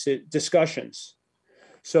key discussions.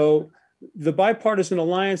 So the bipartisan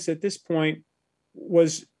alliance at this point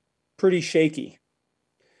was pretty shaky.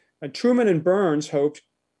 Truman and Burns hoped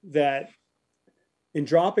that in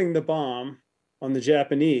dropping the bomb on the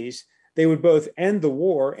Japanese, they would both end the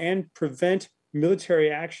war and prevent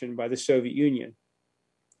military action by the Soviet Union.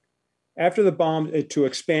 After the bomb, to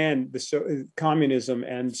expand the communism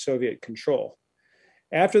and Soviet control.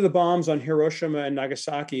 After the bombs on Hiroshima and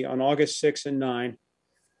Nagasaki on August 6 and 9,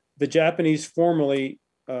 the Japanese formally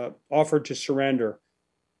offered to surrender,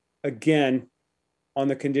 again, on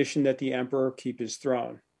the condition that the emperor keep his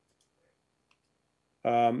throne.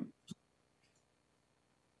 Here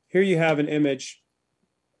you have an image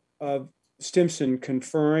of Stimson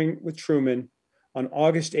conferring with Truman on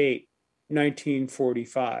August 8,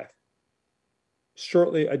 1945,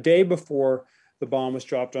 shortly a day before the bomb was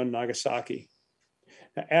dropped on Nagasaki.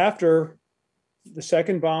 Now, after the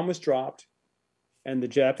second bomb was dropped and the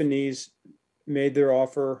Japanese made their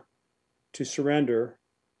offer to surrender,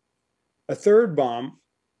 a third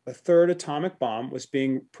atomic bomb was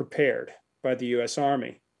being prepared by the US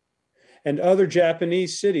Army, and other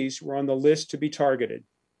Japanese cities were on the list to be targeted.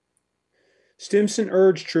 Stimson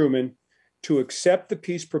urged Truman to accept the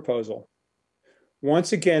peace proposal,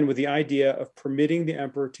 once again with the idea of permitting the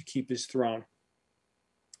emperor to keep his throne.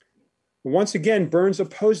 Once again, Burns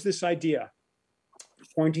opposed this idea,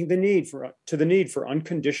 pointing to the need for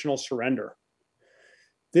unconditional surrender.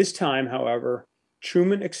 This time, however,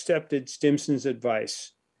 Truman accepted Stimson's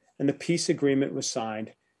advice, and the peace agreement was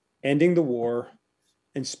signed, ending the war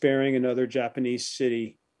and sparing another Japanese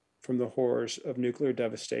city from the horrors of nuclear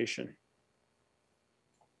devastation.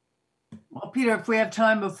 Well, Peter, if we have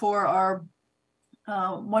time before our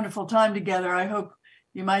wonderful time together, I hope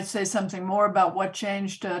you might say something more about what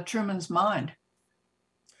changed Truman's mind.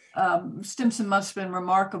 Stimson must have been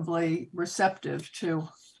remarkably receptive to,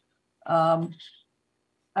 Truman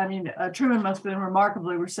must have been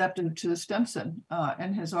remarkably receptive to Stimson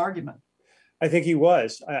and his argument. I think he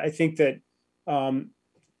was. I think that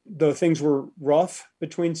though things were rough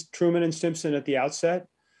between Truman and Stimson at the outset,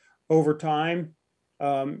 over time,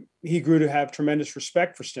 he grew to have tremendous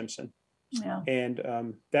respect for Stimson. Yeah.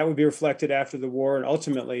 And that would be reflected after the war. And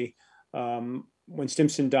ultimately, when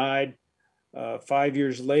Stimson died 5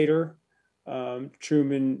 years later,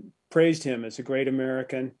 Truman praised him as a great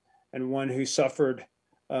American and one who suffered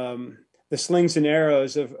the slings and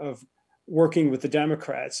arrows of working with the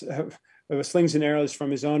Democrats, slings and arrows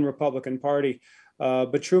from his own Republican Party.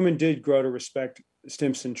 But Truman did grow to respect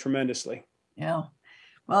Stimson tremendously. Yeah.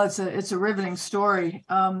 Well, it's a riveting story.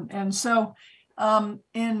 And so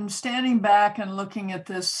in standing back and looking at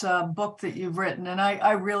this book that you've written, and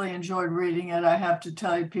I really enjoyed reading it, I have to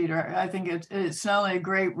tell you, Peter, I think it's not only a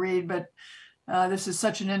great read, but this is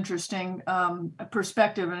such an interesting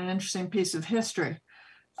perspective and an interesting piece of history.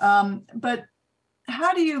 But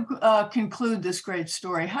how do you conclude this great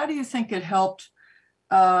story? How do you think it helped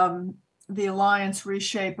the alliance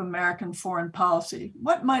reshape American foreign policy?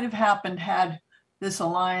 What might have happened had this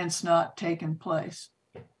alliance not taken place?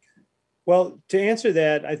 Well, to answer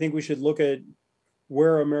that, I think we should look at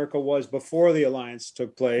where America was before the alliance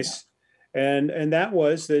took place. Yeah. And that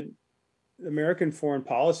was that American foreign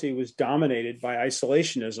policy was dominated by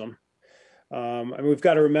isolationism. We've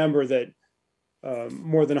got to remember that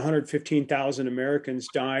more than 115,000 Americans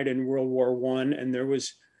died in World War I, and there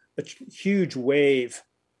was a huge wave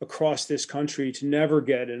across this country to never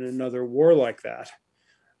get in another war like that.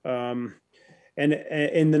 And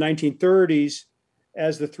in the 1930s,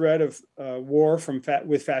 as the threat of war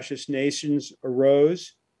with fascist nations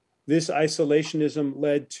arose, this isolationism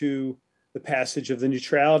led to the passage of the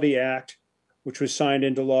Neutrality Act, which was signed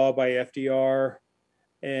into law by FDR,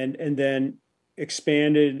 and then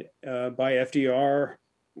expanded by FDR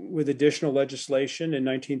with additional legislation in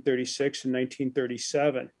 1936 and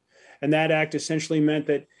 1937. And that act essentially meant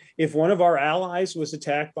that if one of our allies was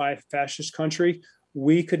attacked by a fascist country,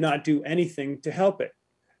 we could not do anything to help it.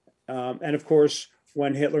 And of course,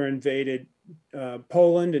 when Hitler invaded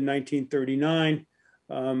Poland in 1939,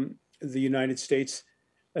 the United States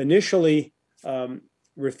initially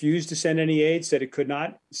refused to send any aid, said it could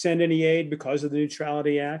not send any aid because of the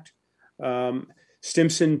Neutrality Act.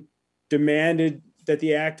 Stimson demanded that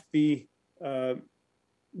the act be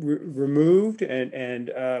removed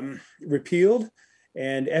and repealed.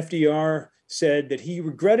 And FDR said that he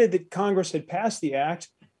regretted that Congress had passed the act,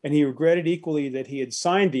 and he regretted equally that he had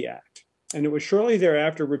signed the act. And it was shortly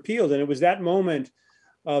thereafter repealed. And it was that moment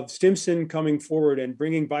of Stimson coming forward and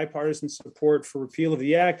bringing bipartisan support for repeal of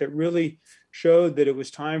the act that really showed that it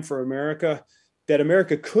was time for America, that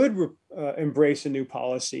America could embrace a new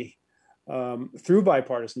policy through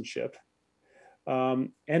bipartisanship,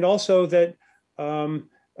 and also that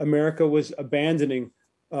America was abandoning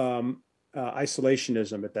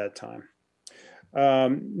isolationism at that time.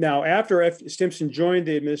 Now, after Stimson joined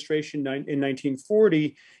the administration in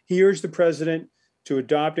 1940, he urged the president to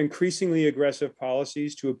adopt increasingly aggressive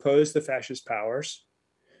policies to oppose the fascist powers,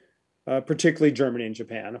 particularly Germany and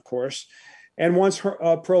Japan, of course. And once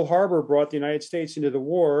Pearl Harbor brought the United States into the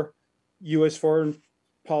war, U.S. foreign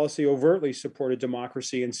policy overtly supported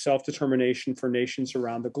democracy and self-determination for nations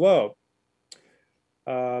around the globe.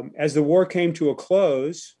 As the war came to a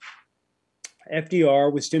close,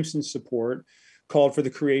 FDR, with Stimson's support, called for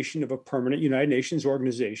the creation of a permanent United Nations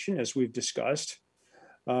organization, as we've discussed.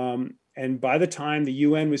 And by the time the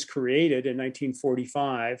UN was created in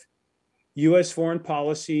 1945, US foreign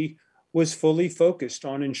policy was fully focused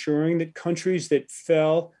on ensuring that countries that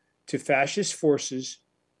fell to fascist forces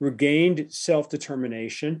regained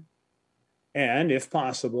self-determination and, if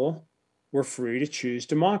possible, were free to choose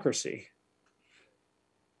democracy.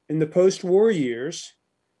 In the post-war years,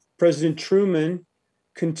 President Truman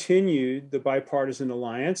continued the bipartisan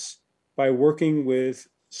alliance by working with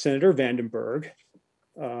Senator Vandenberg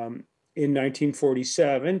in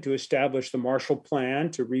 1947 to establish the Marshall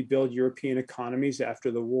Plan to rebuild European economies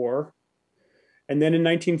after the war. And then in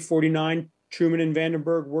 1949, Truman and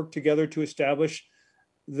Vandenberg worked together to establish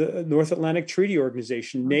the North Atlantic Treaty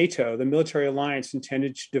Organization, NATO, the military alliance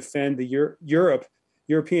intended to defend the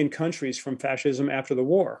European countries from fascism after the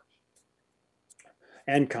war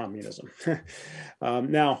and communism.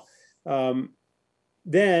 That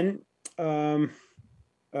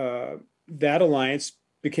alliance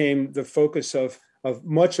became the focus of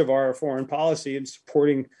much of our foreign policy in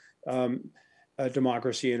supporting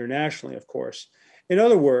democracy internationally, of course. In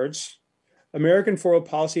other words, American foreign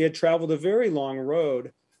policy had traveled a very long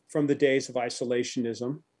road from the days of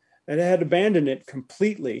isolationism and had abandoned it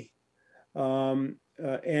completely and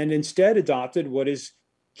instead adopted what is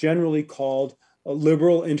generally called a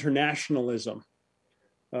liberal internationalism.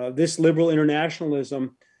 This liberal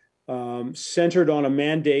internationalism centered on a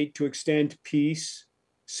mandate to extend peace,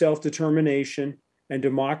 self-determination, and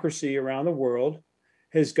democracy around the world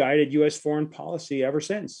has guided U.S. foreign policy ever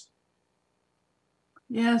since.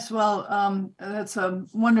 Yes, well, that's a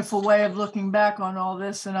wonderful way of looking back on all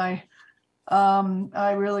this, and I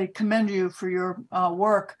really commend you for your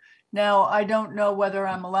work. Now, I don't know whether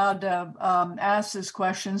I'm allowed to ask this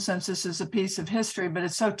question since this is a piece of history, but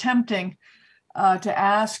it's so tempting to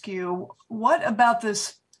ask you, what about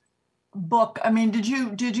this book? I mean, did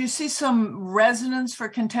you see some resonance for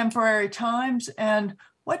contemporary times? And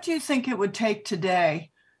what do you think it would take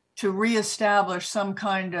today to reestablish some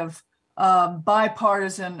kind of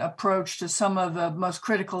bipartisan approach to some of the most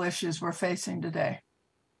critical issues we're facing today?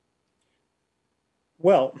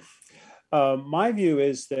 Well, my view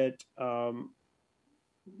is that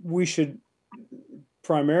we should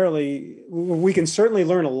we can certainly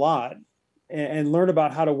learn a lot and learn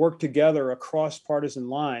about how to work together across partisan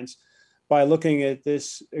lines by looking at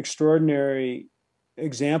this extraordinary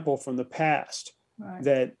example from the past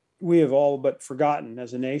that we have all but forgotten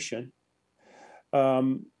as a nation.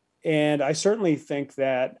 And I certainly think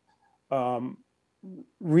that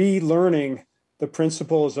relearning the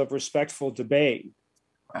principles of respectful debate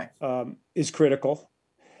is critical.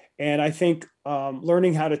 And I think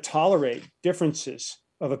learning how to tolerate differences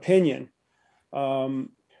of opinion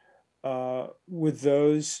with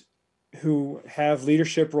those who have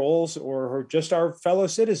leadership roles or are just our fellow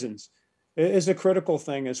citizens is a critical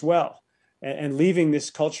thing as well. And leaving this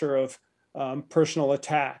culture of personal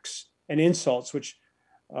attacks and insults, which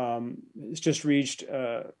has just reached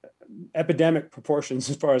epidemic proportions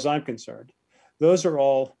as far as I'm concerned. Those are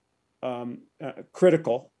all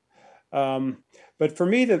critical. But for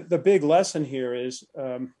me, the big lesson here is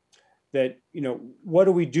that, what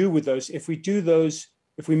do we do with those? If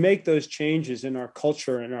we make those changes in our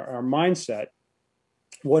culture and our mindset,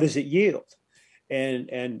 what does it yield?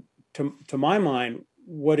 And to my mind,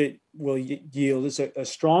 what it will yield is a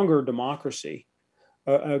stronger democracy,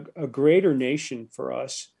 a greater nation for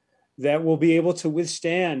us that will be able to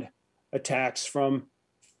withstand attacks from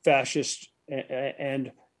fascist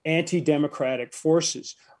and anti-democratic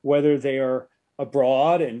forces, whether they are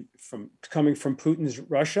abroad and coming from Putin's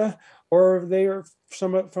Russia, or they are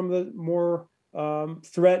from the more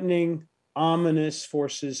threatening, ominous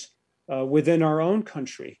forces within our own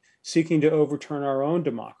country, seeking to overturn our own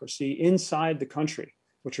democracy inside the country,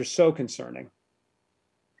 which are so concerning.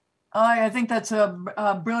 I think that's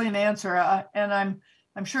a brilliant answer, and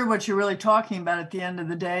I'm sure what you're really talking about at the end of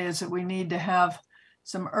the day is that we need to have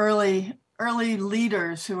some early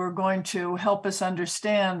leaders who are going to help us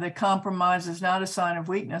understand that compromise is not a sign of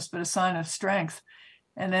weakness, but a sign of strength.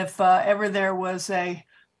 And if ever there was a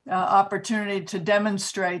opportunity to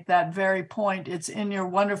demonstrate that very point, it's in your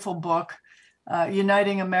wonderful book,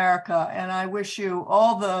 Uniting America. And I wish you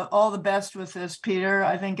all the best with this, Peter.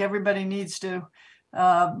 I think everybody needs to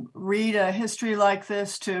read a history like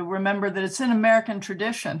this to remember that it's an American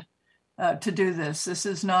tradition to do this. This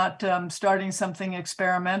is not starting something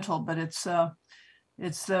experimental, but it's the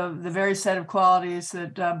very set of qualities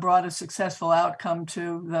that brought a successful outcome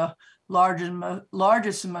to the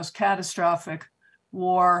largest and most catastrophic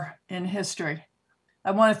war in history.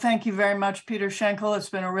 I want to thank you very much, Peter Shinkle. It's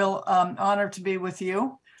been a real honor to be with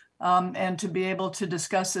you and to be able to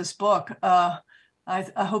discuss this book. I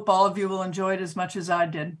hope all of you will enjoy it as much as I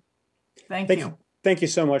did. Thank you. Thank you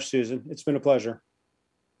so much, Susan. It's been a pleasure.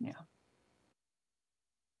 Yeah.